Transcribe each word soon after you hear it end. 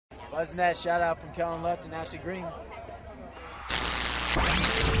Wasn't that shout out from Kellen Lutz and Ashley Green?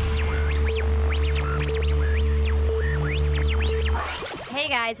 Hey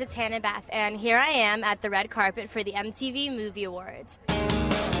guys, it's Hannah Beth, and here I am at the red carpet for the MTV Movie Awards.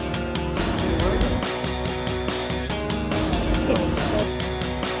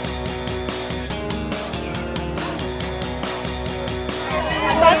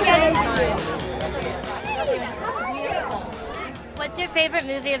 What's your favorite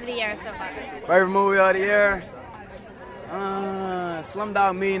movie of the year so far? Favorite movie of the year?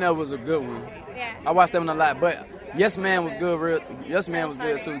 Slumdog Millionaire was a good one. Yeah. I watched that one a lot, but Yes Man was good. Yes Man was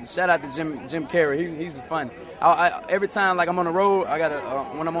good too. Shout out to Jim Carrey. He's fun. Every time like I'm on the road, I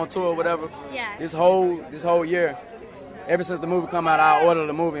got when I'm on tour or whatever. Yeah. This whole year, ever since the movie come out, I order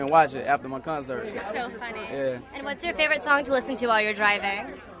the movie and watch it after my concert. It's so funny. Yeah. And what's your favorite song to listen to while you're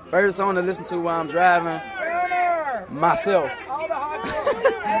driving? Favorite song to listen to while I'm driving? Myself.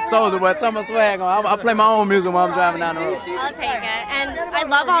 Soulja, boy, turn my swag on. I play my own music while I'm driving down the road. I'll take it. And I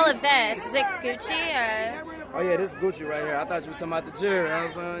love all of this. Is it Gucci or? Oh yeah, this is Gucci right here. I thought you were talking about the jewelry.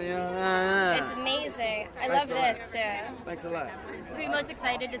 It's amazing. I love this too. Thanks a lot. Who are you most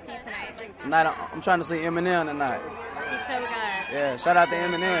excited to see tonight? Tonight, I'm trying to see Eminem tonight. He's so good. Yeah, shout out to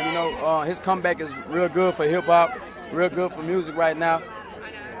Eminem. You know, his comeback is real good for hip hop, real good for music right now.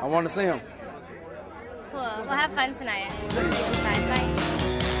 I want to see him. Cool. We'll have fun tonight. We'll see you inside. Bye.